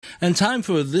And time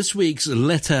for this week's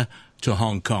letter to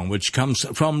Hong Kong, which comes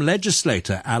from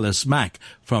Legislator Alice Mak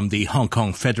from the Hong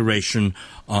Kong Federation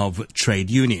of Trade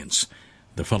Unions.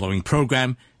 The following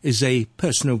program is a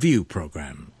personal view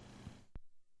program.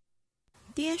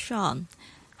 Dear Shaun,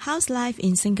 how's life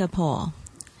in Singapore?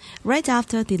 Right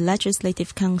after the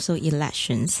Legislative Council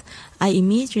elections, I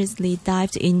immediately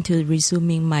dived into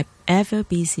resuming my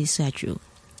ever-busy schedule.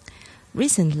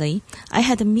 Recently, I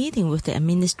had a meeting with the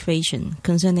administration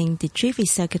concerning the Chief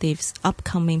Executive's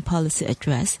upcoming policy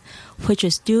address, which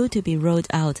is due to be rolled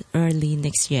out early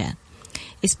next year,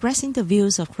 expressing the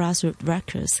views of grassroots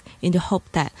workers in the hope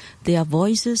that their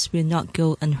voices will not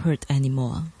go unheard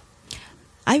anymore.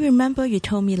 I remember you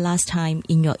told me last time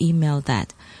in your email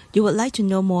that you would like to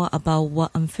know more about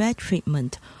what unfair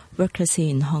treatment workers here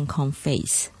in Hong Kong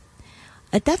face.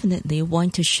 I definitely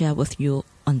want to share with you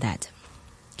on that.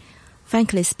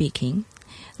 Frankly speaking,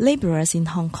 laborers in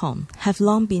Hong Kong have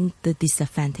long been the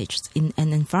disadvantaged in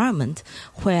an environment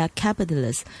where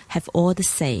capitalists have all the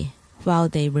say while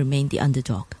they remain the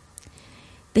underdog.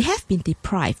 They have been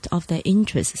deprived of their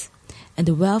interests, and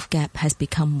the wealth gap has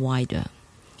become wider.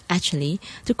 Actually,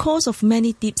 the cause of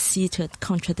many deep-seated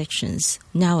contradictions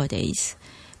nowadays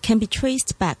can be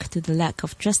traced back to the lack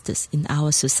of justice in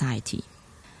our society.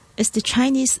 As the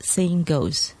Chinese saying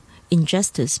goes,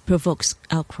 injustice provokes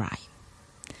outcry.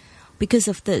 Because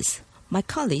of this, my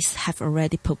colleagues have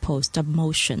already proposed a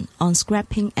motion on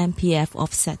scrapping MPF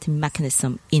offsetting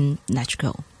mechanism in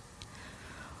NATCO.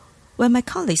 When my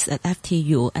colleagues at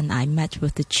FTU and I met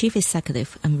with the Chief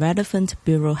Executive and relevant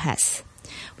bureau heads,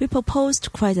 we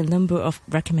proposed quite a number of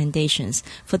recommendations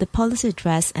for the policy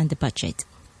address and the budget,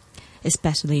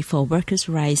 especially for workers'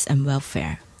 rights and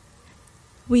welfare.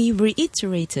 We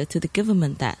reiterated to the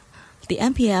government that the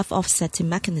MPF offsetting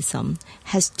mechanism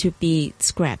has to be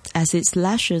scrapped as it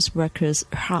slashes workers'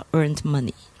 hard-earned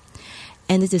money,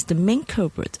 and it is the main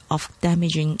culprit of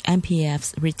damaging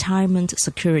MPF's retirement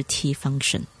security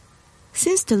function.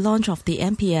 Since the launch of the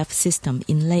MPF system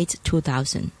in late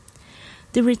 2000,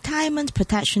 the retirement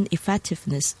protection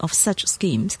effectiveness of such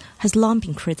schemes has long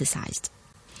been criticized.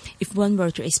 If one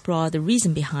were to explore the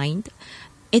reason behind,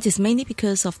 it is mainly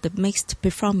because of the mixed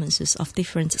performances of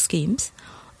different schemes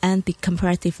and the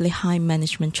comparatively high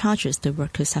management charges the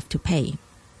workers have to pay.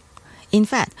 In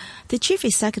fact, the Chief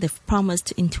Executive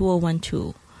promised in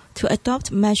 2012 to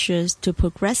adopt measures to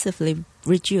progressively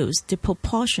reduce the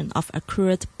proportion of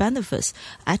accrued benefits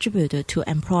attributed to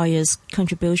employers'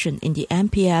 contribution in the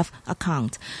MPF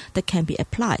account that can be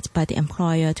applied by the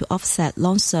employer to offset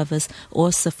long service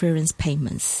or severance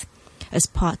payments as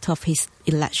part of his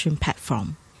election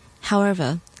platform.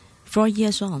 However, 4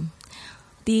 years on,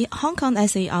 the Hong Kong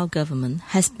SAR government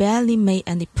has barely made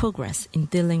any progress in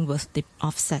dealing with the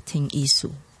offsetting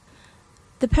issue.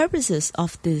 The purposes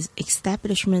of the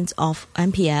establishment of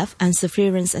MPF and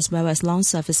severance as well as long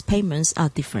service payments are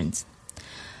different.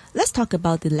 Let's talk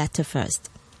about the latter first.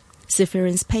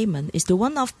 Severance payment is the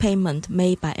one-off payment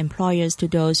made by employers to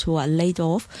those who are laid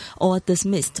off or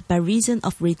dismissed by reason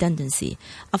of redundancy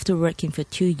after working for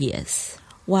 2 years,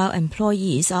 while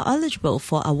employees are eligible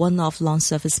for a one-off long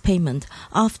service payment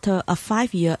after a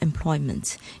 5-year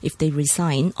employment if they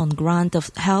resign on ground of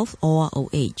health or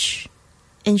old age.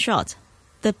 In short,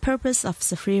 the purpose of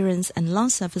severance and long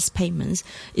service payments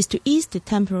is to ease the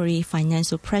temporary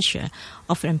financial pressure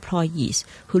of employees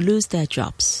who lose their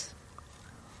jobs.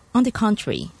 On the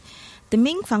contrary, the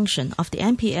main function of the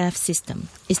MPF system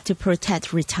is to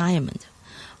protect retirement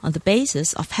on the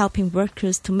basis of helping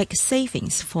workers to make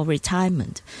savings for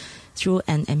retirement through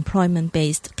an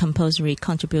employment-based compulsory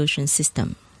contribution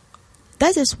system.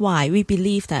 That is why we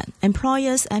believe that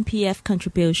employers' MPF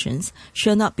contributions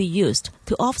should not be used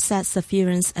to offset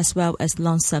severance as well as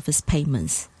long service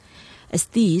payments, as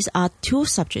these are two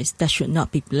subjects that should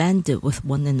not be blended with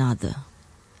one another.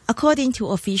 According to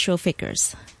official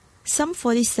figures, some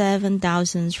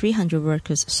 47,300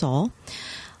 workers saw,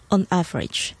 on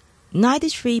average,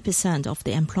 93% of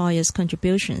the employers'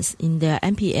 contributions in their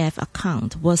MPF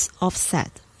account was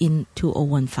offset in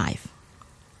 2015.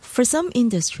 For some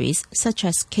industries, such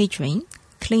as catering,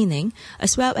 cleaning,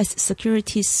 as well as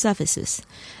security services,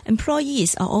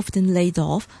 employees are often laid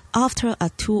off after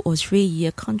a 2 or 3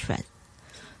 year contract.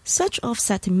 Such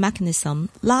offsetting mechanism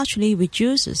largely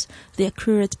reduces the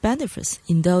accrued benefits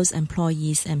in those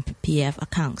employees' MPF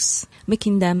accounts,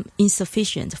 making them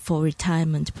insufficient for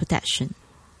retirement protection.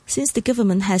 Since the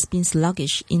government has been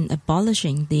sluggish in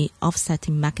abolishing the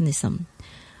offsetting mechanism,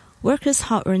 workers'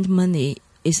 hard-earned money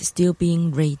is still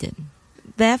being raided.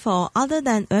 Therefore, other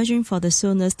than urging for the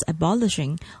soonest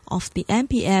abolishing of the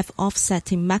MPF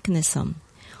offsetting mechanism,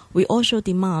 We also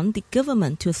demand the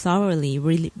government to thoroughly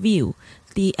review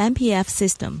the MPF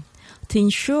system to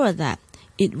ensure that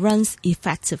it runs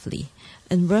effectively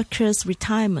and workers'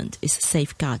 retirement is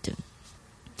safeguarded.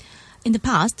 In the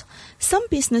past, some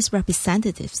business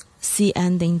representatives see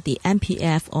ending the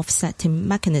MPF offsetting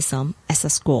mechanism as a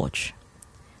scourge.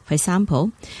 For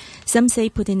example, some say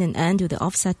putting an end to the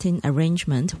offsetting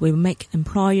arrangement will make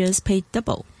employers pay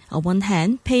double. On one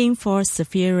hand, paying for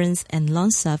severance and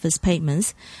long-service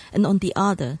payments, and on the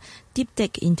other, deep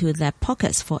dig into their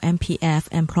pockets for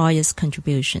MPF employers'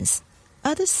 contributions.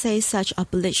 Others say such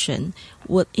abolition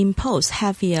would impose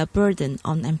heavier burden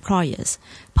on employers,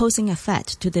 posing a threat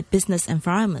to the business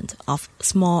environment of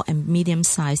small and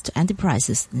medium-sized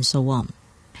enterprises and so on.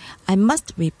 I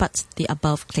must rebut the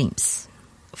above claims.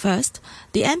 First,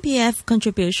 the MPF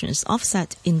contributions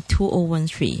offset in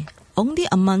 2013 only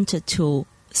amounted to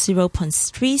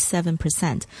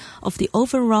 0.37% of the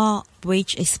overall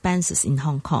wage expenses in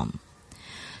Hong Kong.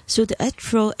 So the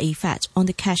actual effect on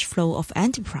the cash flow of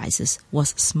enterprises was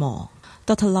small.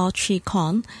 Dr. Lau Chi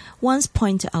Kong once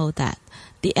pointed out that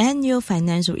the annual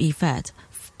financial effect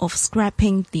of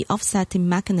scrapping the offsetting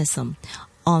mechanism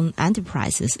on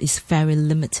enterprises is very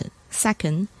limited.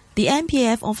 Second, the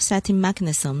MPF offsetting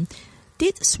mechanism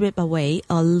did sweep away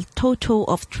a total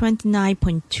of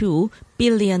 29.2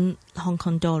 billion Hong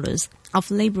Kong dollars of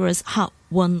laborers'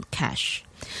 hard-won cash,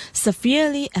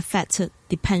 severely affected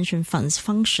the pension fund's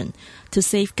function to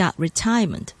safeguard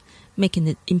retirement, making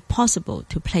it impossible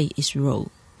to play its role.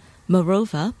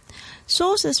 Moreover,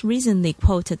 sources recently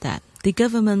quoted that the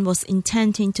government was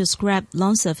intending to scrap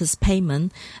long-service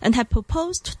payment and had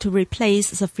proposed to replace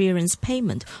severance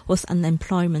payment with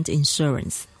unemployment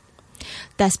insurance.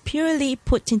 That's purely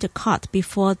putting the cart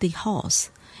before the horse,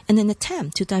 in an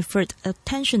attempt to divert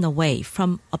attention away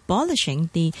from abolishing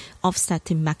the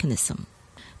offsetting mechanism.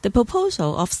 The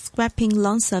proposal of scrapping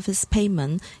long-service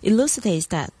payment elucidates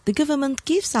that the government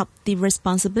gives up the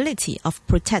responsibility of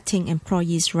protecting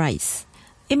employees' rights.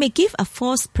 It may give a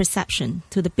false perception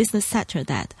to the business sector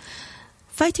that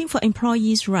fighting for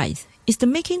employees' rights is the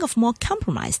making of more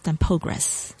compromise than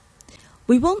progress.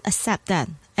 We won't accept that,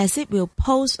 as it will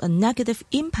pose a negative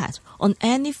impact on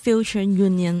any future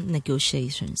union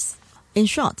negotiations. In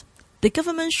short, the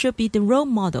government should be the role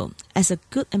model as a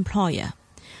good employer,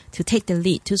 to take the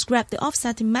lead to scrap the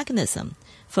offsetting mechanism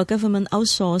for government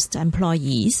outsourced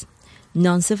employees,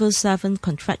 non-civil servant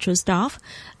contractual staff,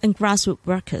 and grassroots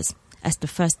workers as the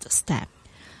first step.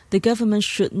 The government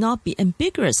should not be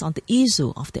ambiguous on the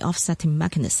issue of the offsetting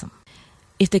mechanism.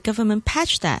 If the government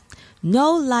patch that,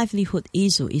 no livelihood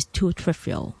issue is too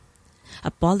trivial.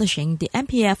 Abolishing the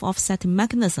MPF offsetting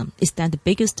mechanism is then the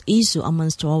biggest issue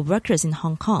amongst all workers in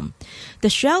Hong Kong that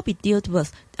shall be dealt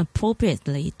with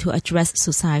appropriately to address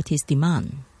society's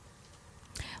demand.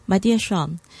 My dear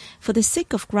Shaun, for the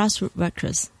sake of grassroots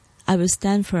workers, I will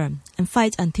stand firm and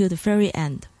fight until the very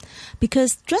end,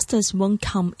 because justice won't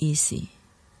come easy.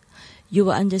 You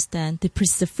will understand the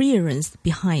perseverance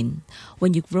behind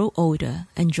when you grow older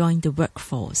and join the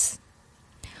workforce.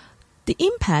 The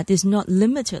impact is not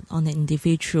limited on the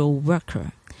individual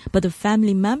worker, but the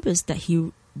family members that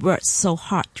he worked so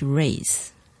hard to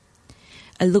raise.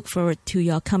 I look forward to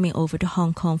your coming over to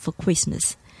Hong Kong for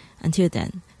Christmas. Until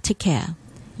then, take care.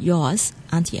 Yours,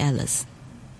 Auntie Alice.